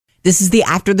This is the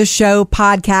After the Show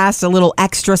podcast, a little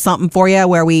extra something for you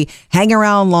where we hang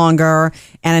around longer.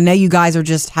 And I know you guys are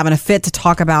just having a fit to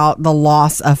talk about the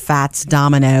loss of Fats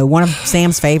Domino, one of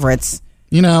Sam's favorites.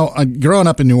 You know, growing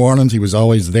up in New Orleans, he was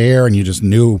always there, and you just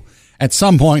knew at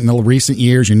some point in the recent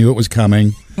years, you knew it was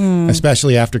coming,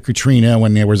 especially after Katrina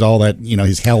when there was all that,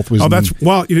 his health was...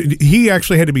 he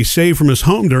actually had to be saved from his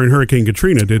home during Hurricane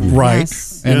Katrina, didn't he? Right.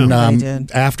 Yes.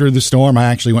 And after the storm,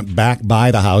 I actually went back by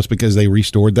the house because they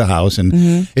restored the house.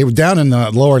 And it was down in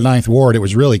the lower 9th Ward. It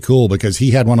was really cool because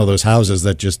he had one of those houses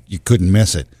that just, you couldn't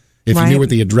miss it. If you knew what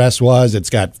the address was,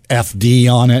 it's got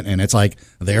FD on it, and it's like,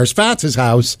 there's Fats's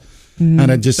house. And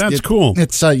that's cool.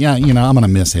 It's I'm gonna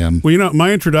miss him. Well,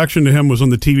 my introduction to him was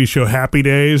on the TV show Happy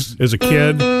Days as a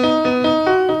kid.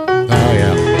 Oh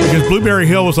yeah, because Blueberry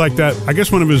Hill was like that. I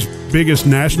guess one of his biggest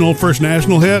first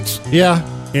national hits. Yeah,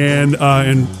 and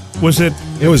was it?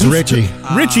 It was Richie.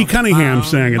 Richie Cunningham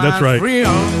sang it. That's right.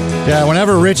 Yeah,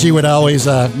 whenever Richie would always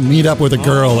meet up with a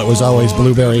girl, it was always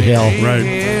Blueberry Hill.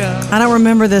 Right. I don't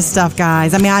remember this stuff,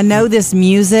 guys. I mean, I know this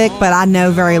music, but I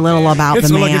know very little about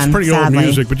the man. It's pretty sadly. old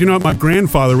music. But you know what? My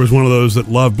grandfather was one of those that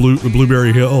loved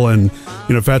Blueberry Hill and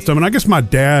Fats Domino. And I guess my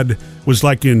dad was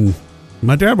my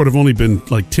dad would have only been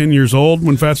like 10 years old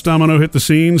when Fats Domino hit the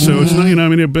scene. So it's not,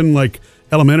 it'd been like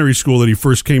elementary school that he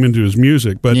first came into his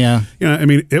music. But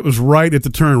it was right at the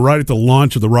turn, right at the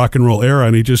launch of the rock and roll era,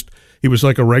 and he was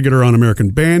like a regular on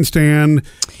American Bandstand.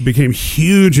 He became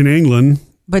huge in England.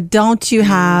 But don't you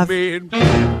have...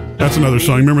 That's another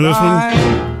song. Remember this one?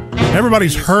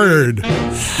 Everybody's heard.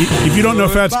 If you don't know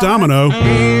Fats Domino,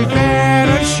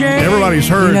 everybody's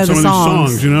heard some of these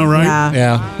songs, right?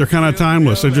 Yeah. They're kind of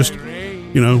timeless. They're just,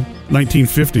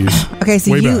 1950s. Okay,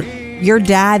 so your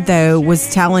dad, though,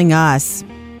 was telling us,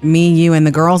 me, you, and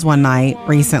the girls one night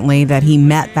recently that he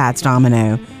met Fats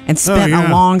Domino and spent a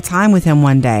long time with him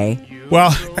one day.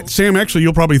 Well, Sam, actually,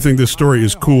 you'll probably think this story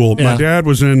is cool. Yeah. My dad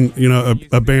was in,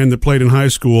 a band that played in high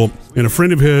school, and a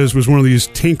friend of his was one of these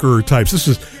tinker types. This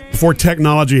is before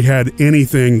technology had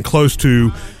anything close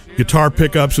to guitar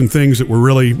pickups and things that were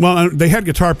really, they had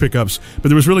guitar pickups, but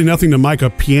there was really nothing to mic a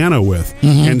piano with.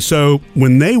 And so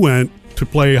when they went to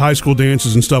play high school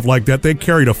dances and stuff like that, they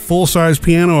carried a full-size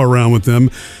piano around with them.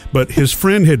 But his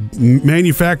friend had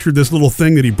manufactured this little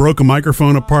thing that he broke a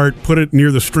microphone apart, put it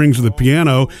near the strings of the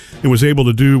piano, and was able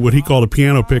to do what he called a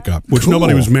piano pickup, which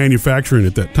nobody was manufacturing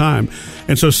at that time.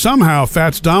 And so somehow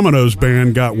Fats Domino's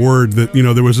band got word that,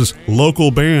 there was this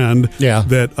local band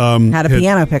that had a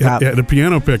piano pickup. Had a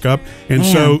piano pickup. And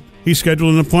so he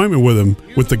scheduled an appointment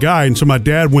with the guy. And so my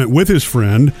dad went with his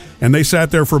friend, and they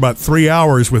sat there for about 3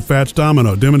 hours with Fats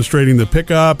Domino, demonstrating the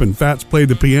pickup, and Fats played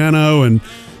the piano and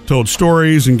told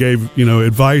stories and gave,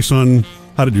 advice on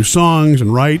how to do songs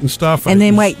and write and stuff. And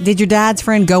then, wait, did your dad's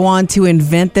friend go on to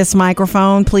invent this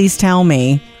microphone? Please tell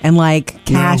me. And,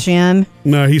 cash in?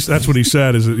 No, that's what he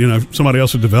said, is that, somebody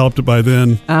else had developed it by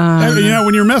then.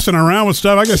 When you're messing around with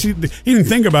stuff, I guess he didn't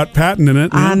think about patenting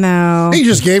it. I know. He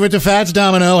just gave it to Fats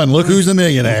Domino, and look who's the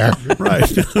millionaire. Right.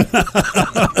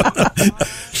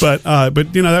 But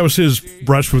that was his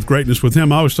brush with greatness with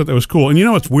him. I always thought that was cool. And you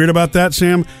know what's weird about that,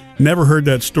 Sam? Never heard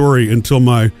that story until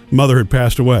my mother had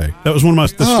passed away. That was one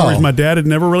of the stories my dad had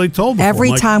never really told before.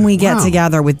 Every time we get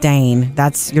together with Dane,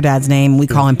 that's your dad's name, we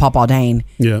call him Pawpaw Dane.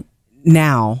 Yeah.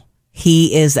 Now,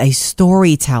 he is a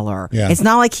storyteller. Yeah. It's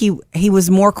not like he was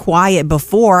more quiet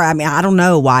before. I mean, I don't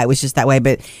know why it was just that way,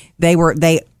 but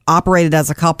they operated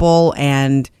as a couple,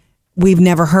 and we've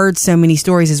never heard so many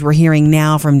stories as we're hearing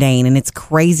now from Dane, and it's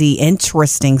crazy,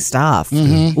 interesting stuff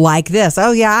like this.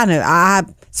 Oh, yeah, I know. I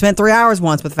spent 3 hours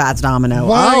once with Fats Domino.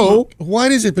 Why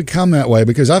does it become that way?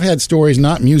 Because I've had stories,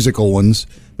 not musical ones,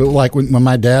 but like when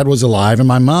my dad was alive, and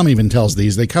my mom even tells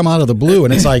these, they come out of the blue,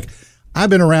 and it's like, I've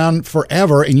been around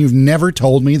forever, and you've never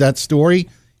told me that story.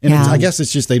 And I guess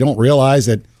it's just they don't realize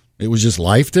that it was just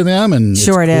life to them, and it's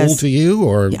cool to you.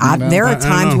 Or there are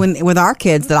times with our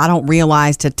kids that I don't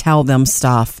realize to tell them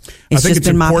stuff. It's just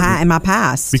been in my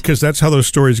past, because that's how those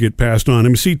stories get passed on. I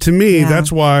mean, see, to me,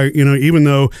 that's why even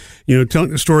though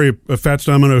telling the story of Fats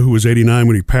Domino, who was 89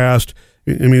 when he passed.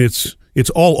 I mean, it's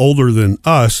all older than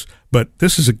us. But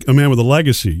this is a man with a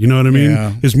legacy. You know what I mean?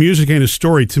 Yeah. His music and his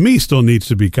story, to me, still needs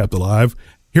to be kept alive.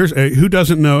 Here's who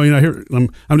doesn't know. Here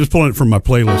I'm just pulling it from my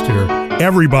playlist here.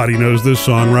 Everybody knows this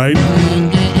song, right?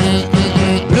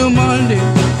 Blue Monday,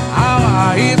 how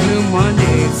I eat Blue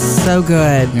Monday. So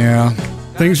good. Yeah.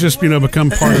 Things just become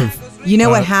part of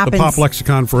what happens, the pop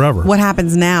lexicon forever. What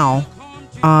happens now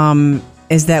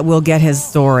is that we'll get his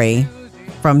story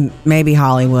from maybe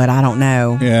Hollywood. I don't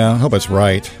know. Yeah, I hope it's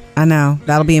right. I know.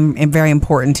 That'll be very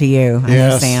important to you,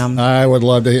 yes, Sam. I would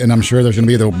love to, and I'm sure there's going to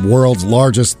be the world's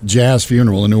largest jazz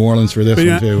funeral in New Orleans for this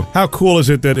one, too. How cool is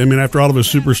it that, after all of his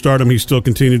superstardom, he still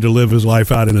continued to live his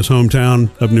life out in his hometown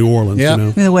of New Orleans?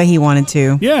 Yeah. The way he wanted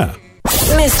to. Yeah.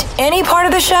 Missed any part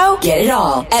of the show? Get it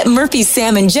all at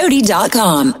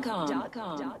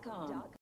murphysamandjody.com.